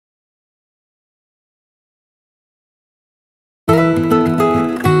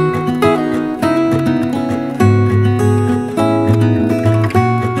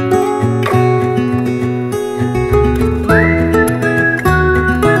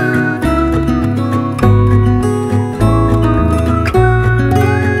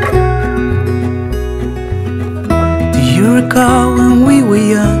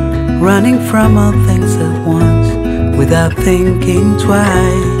time all things at once without thinking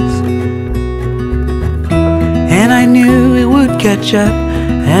twice. And I knew it would catch up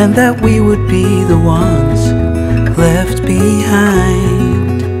and that we would be the ones left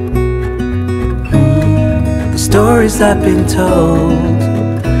behind. The stories I've been told,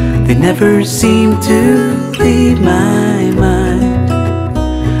 they never seem to leave my mind.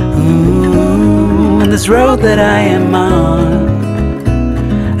 And this road that I am on,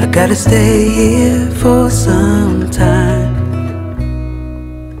 I gotta stay here for some time.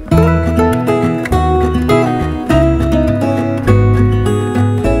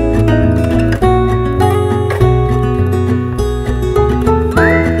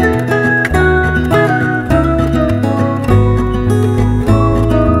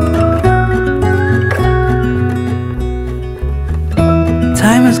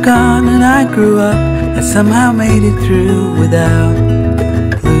 Time is gone and I grew up. I somehow made it through without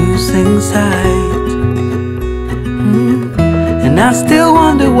losing sight. And I still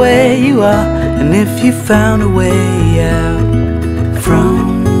wonder where you are, and if you found a way out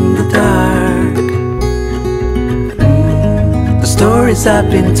from the dark. The stories I've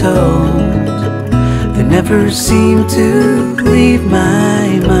been told, they never seem to leave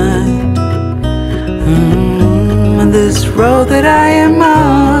my mind. And this road that I am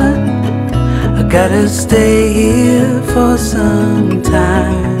on, I gotta stay here for some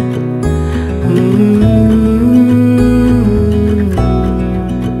time.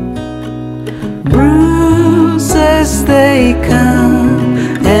 Bruises, they come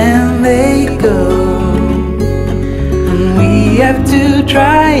and they go, and we have to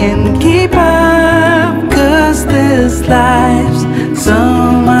try and keep up, 'cause this life's so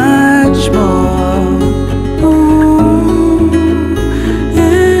much more.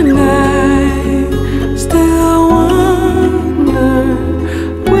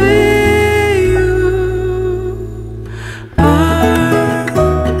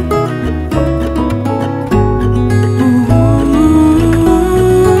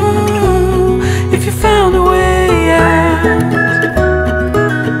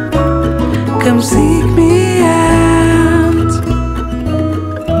 Seek me out.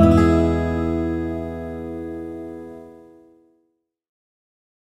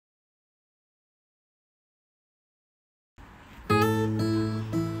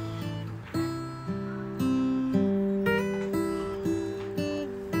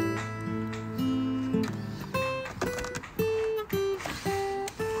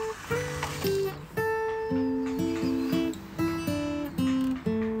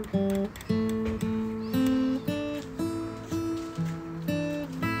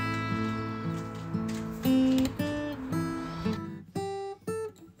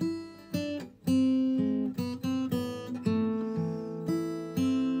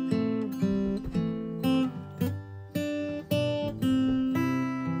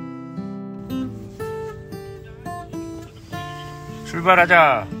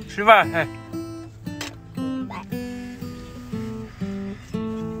 출발하자. 출발해.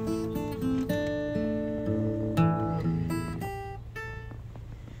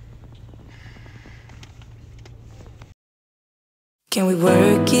 Can we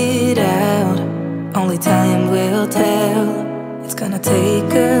work it out? Only time will tell. It's gonna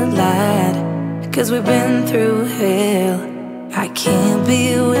take a lot, 'cause we've been through hell. I can't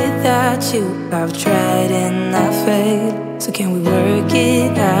be without you. I've tried and I failed. So can we work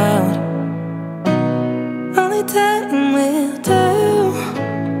it out? Only time will tell.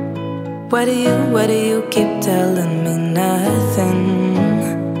 Why do you keep telling me nothing?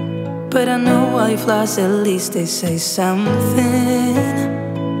 But I know all your flaws, at least they say something.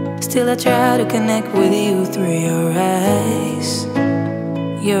 Still I try to connect with you through your eyes.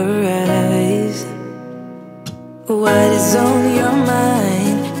 Your eyes. What is on your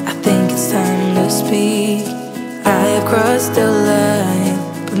mind? I think it's time to speak. I have crossed the line,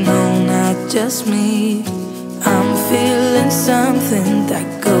 but no, not just me. I'm feeling something that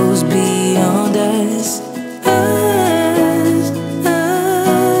goes beyond us.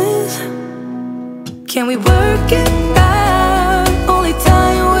 Can we work it out? Only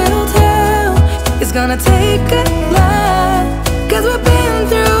time will tell. It's gonna take a lot, 'cause we've been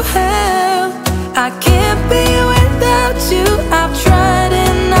through hell. I can't be without you. I've tried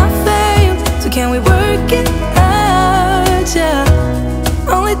and I failed. So can we work it out? Yeah.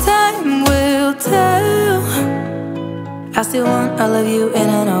 Only time will tell. I still want all of you and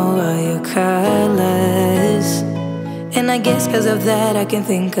I know all your colors. And I guess 'cause of that I can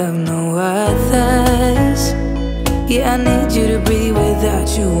think of no others. Yeah, I need you to breathe. Without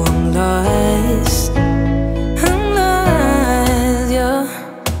you I'm lost. I'm lost, yeah.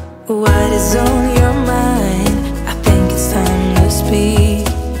 What What is on your mind? I think it's time to speak.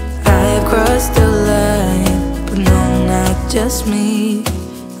 I have crossed the line, but no, not just me.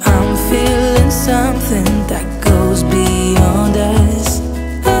 I'm feeling something that goes beyond us.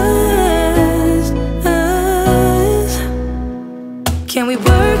 Can we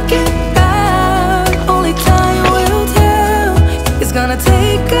work it out? Only time will tell. It's gonna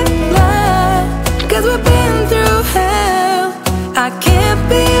take a lot, 'cause we've been through hell. I can't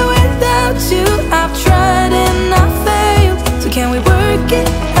be without you. I've tried and I failed. So can we work it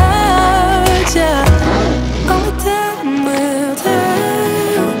out? Yeah. Only time will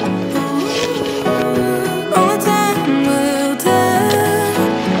tell. Only time will tell.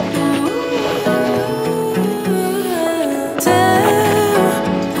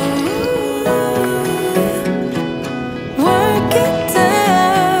 Work it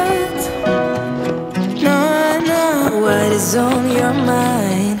out. No, I know what is on your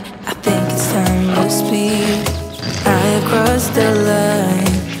mind. I think it's time to speak. I have crossed the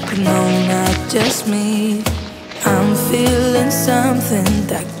line, but no, not just me. I'm feeling something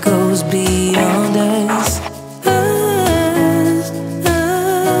that goes beyond us.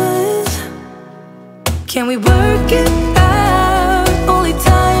 Can we work it out? Only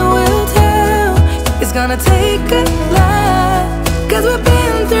time will tell. It's gonna take a lot, 'cause we've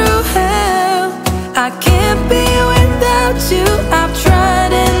been through hell. I can't be without you. I've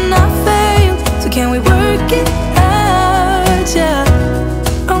tried and I failed. So can we work it out? Yeah.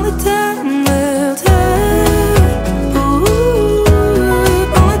 Only time will tell. Ooh,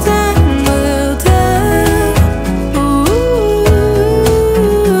 only time will tell. Ooh,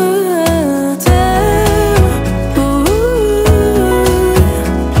 tell. Ooh.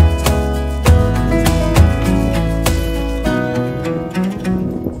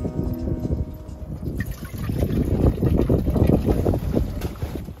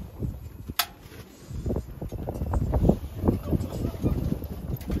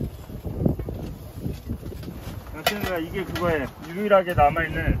 여튼가 이게 그거에 유일하게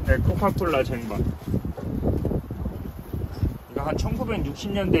남아있는 내 코카콜라 쟁반. 이거 한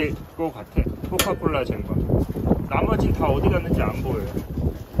 1960년대 거 같아. 코카콜라 쟁반. 나머진 다 어디 갔는지 안 보여요.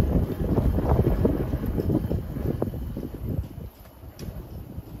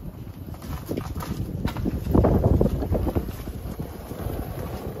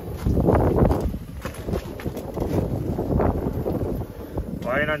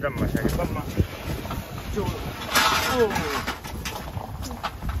 와인 한 잔 마셔. 잠깐만. 이쪽으로.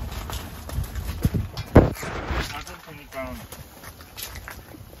 닫을 테니까.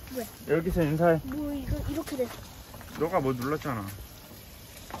 왜? 여기서 인사해. 뭐 이거 이렇게 됐어. 너가 뭐 눌렀잖아.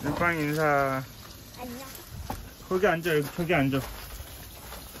 눈빵 인사. 안녕. 거기 앉아. 여기 저기 앉아.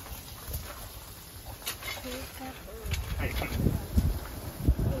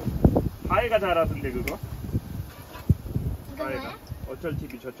 바위가 잘하던데 그거? 바위가. 이거나요? 어쩔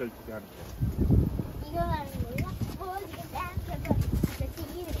TV 저쩔 TV 하는 거. 이거 하는 거야?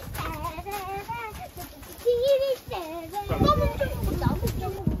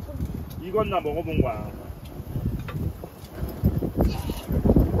 이건 나 먹어본 거야.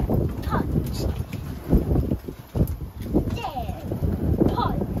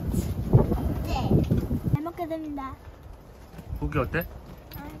 잘 먹겠습니다. 고기 어때?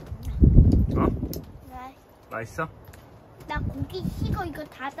 어? 맛있어? 나 고기 식어 이거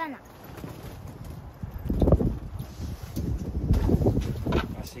다잖아.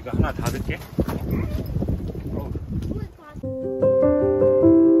 다시 이거 하나 닫을게.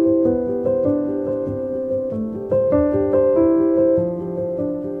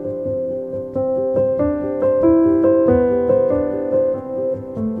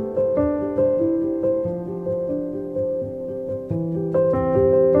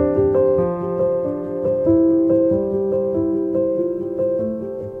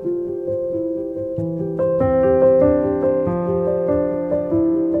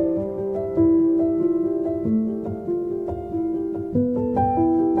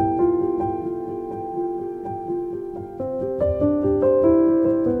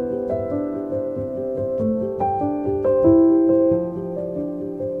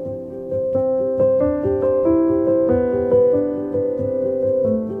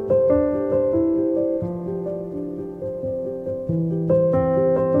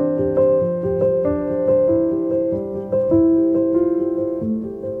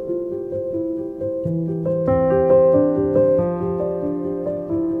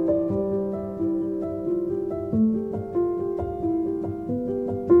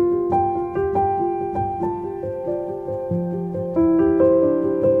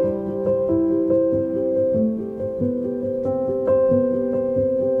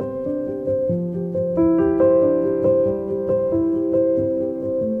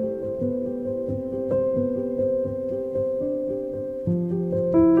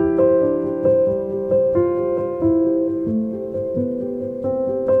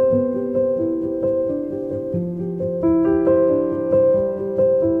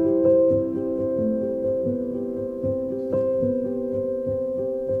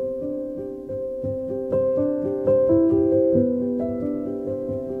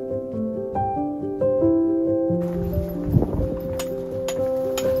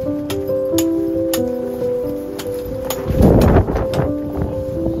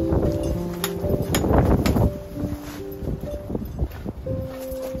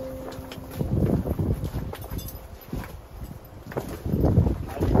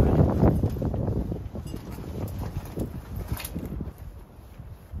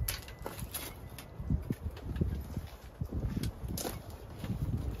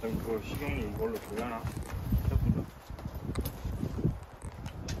 식용유 이걸로 돌려나? 생각보다.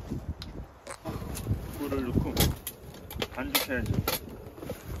 물을 넣고 반죽해야지.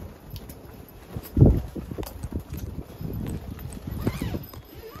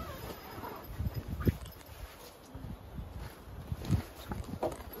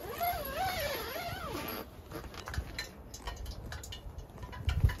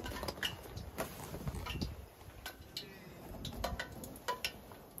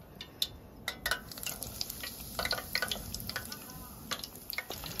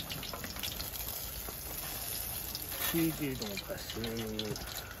 치즈 돈가스.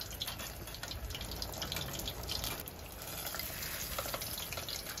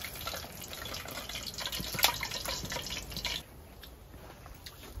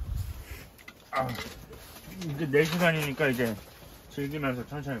 아, 이제 4시간이니까 이제 즐기면서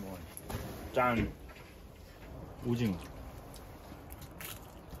천천히 먹어요. 짠. 오징어.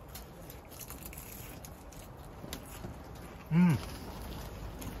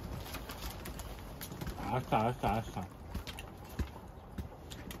 알았어.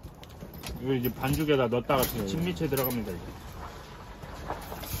 이거 이제 반죽에다 넣었다가 진미채 들어갑니다. 이제.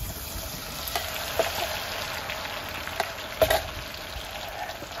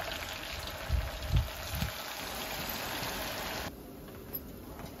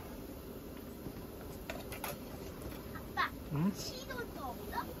 아빠, 응? 시도도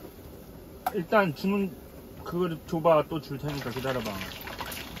없어? 일단 주문 그거를 줘봐. 또 줄 테니까 기다려봐.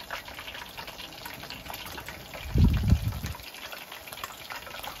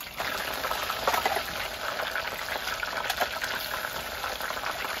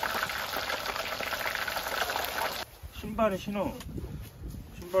 신발을 신어.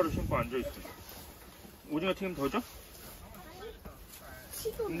 신발을 신고 앉아있어. 오징어 튀김 더 줘?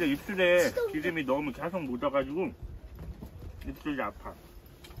 시도. 근데 입술에 기름이 너무 계속 묻어가지고 입술이 아파.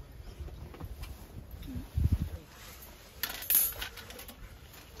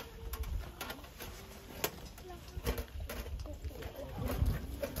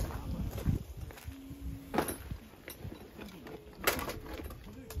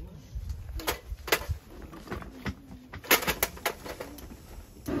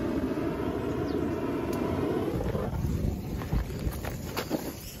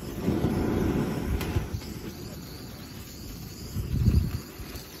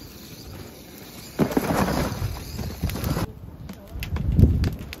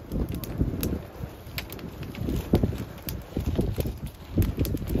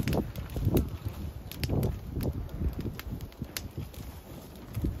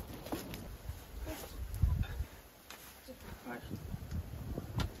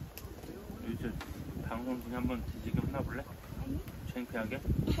 이제 방송 중에 한번 뒤지게 혼나볼래? 창피하게?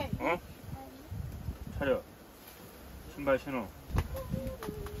 어? 차려. 신발 신어.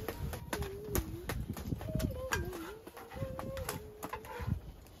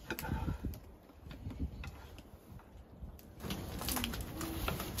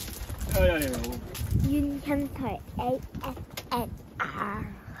 야야야. 윤현철 ASMR.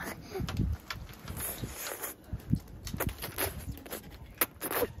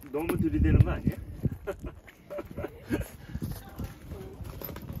 너무 들이대는 거 아니야?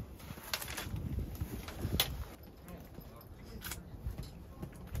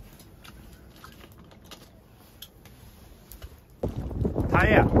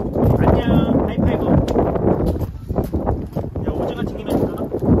 다혜야, 안녕. 하이파이브. 야, 오징어 튀김 해주잖아.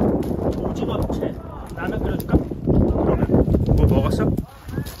 오징어 채. 라면 끓여줄까? 그러면 뭐 먹었어?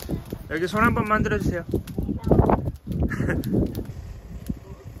 여기 손 한 번 만들어주세요.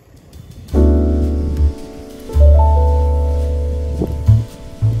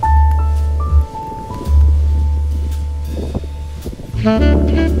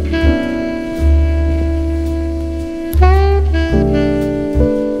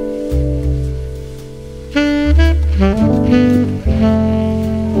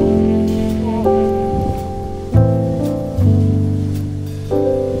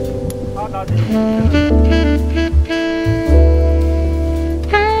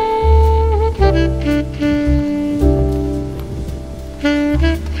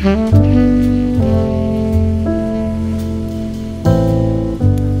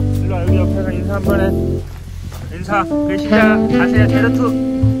 일로와, 여기 옆에서 인사 한번 해. 인사. 글씨자 가세요. 제로투.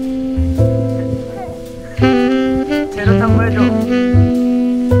 제로투 한번 해줘.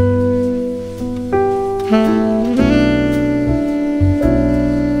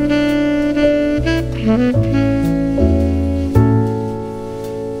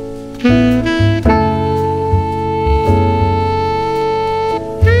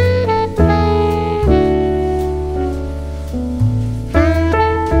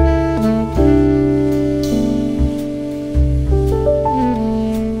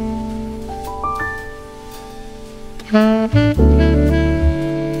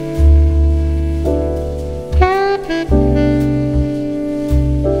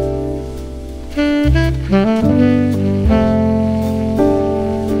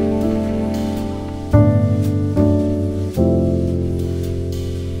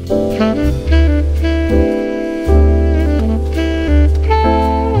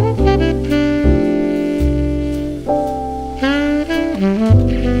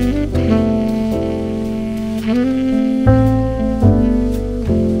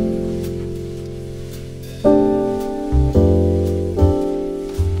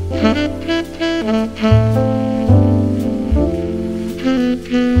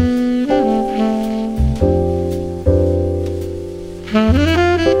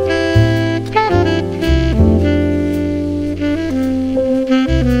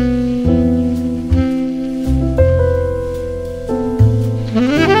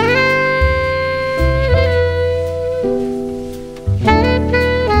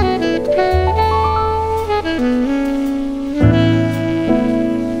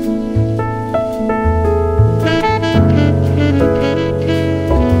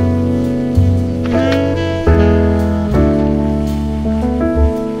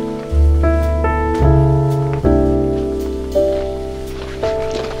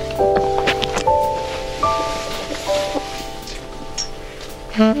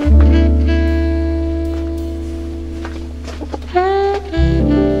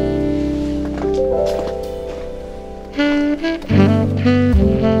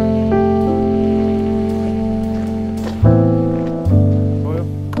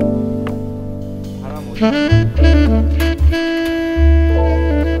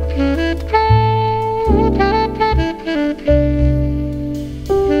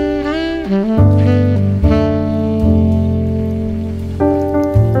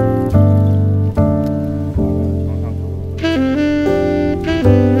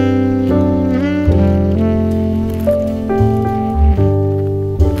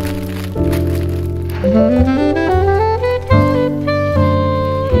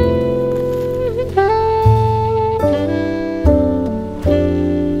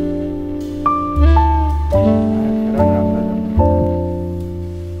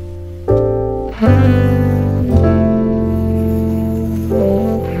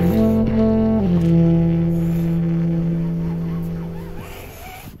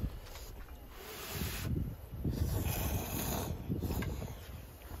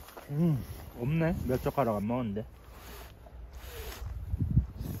 없네. 몇 젓가락 안 먹었는데.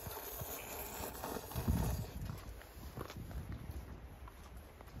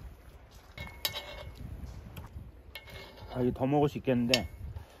 아, 이거 더 먹을 수 있겠는데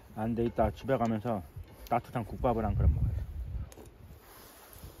안 돼. 이따 집에 가면서 따뜻한 국밥을 한 그릇 먹어요.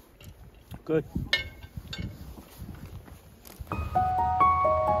 끝.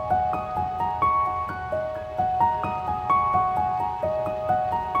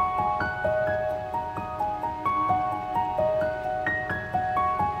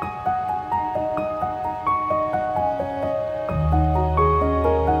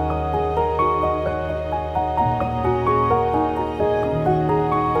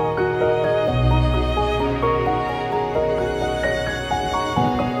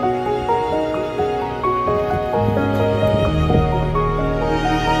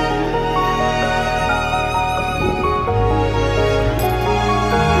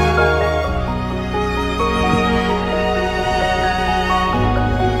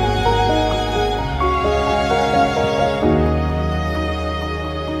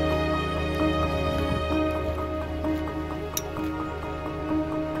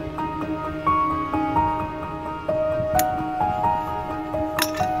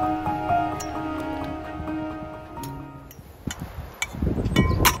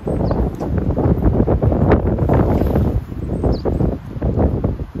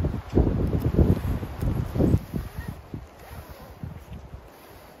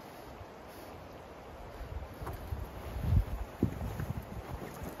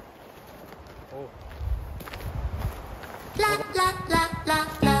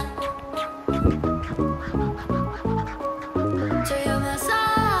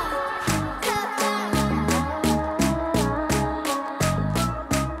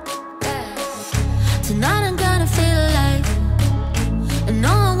 Tonight I'm gonna feel alive, and no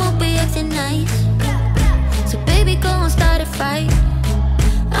one won't be acting nice. So baby, go and start a fight.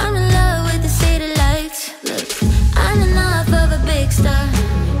 I'm in love with the city lights. Look, I'm enough of a big star.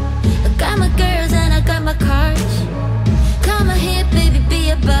 I got my girls and I got my cars. Come on here, baby, be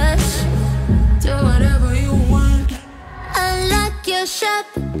a buzz. Do whatever you want. Unlock your shop.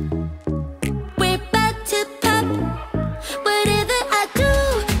 We're about to pop. Whatever I do,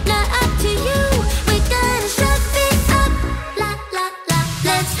 not up to you. We're gonna shut it up. La la la.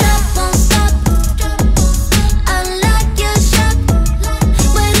 Let's stop, won't stop. Unlock your shop.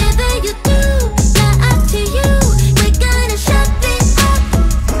 Whatever you do, not up to you. We're gonna shut it up.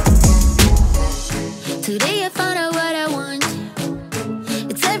 Today I found out what I want.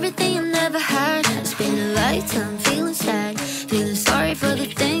 It's everything I've never had. It's been a lifetime feeling sad, feeling sorry for the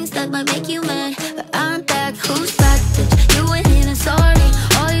things that might make you mad, but I'm back. Who's back? Bitch, you ain't here, sorry.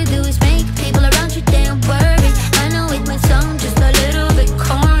 All you do is make people around you damn worried. I know it might sound just a little bit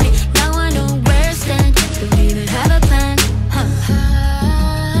corny. Now I know where I stand. Don't even have a plan.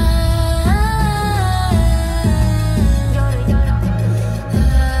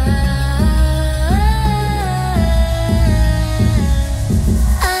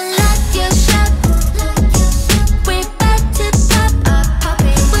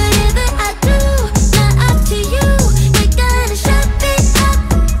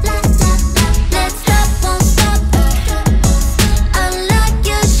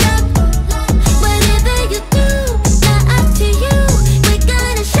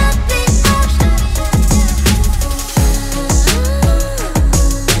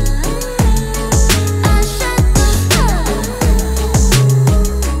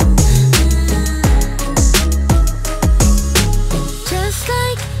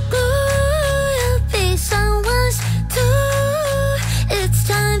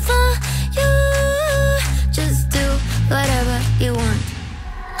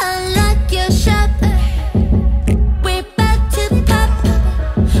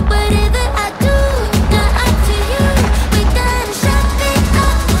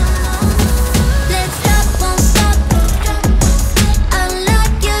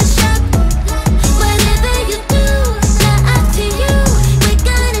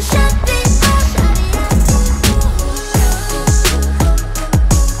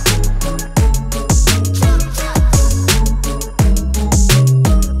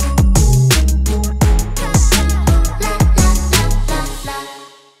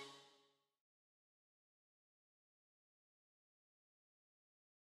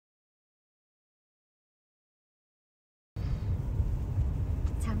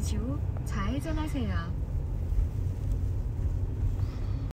 잠시 후 좌회전하세요.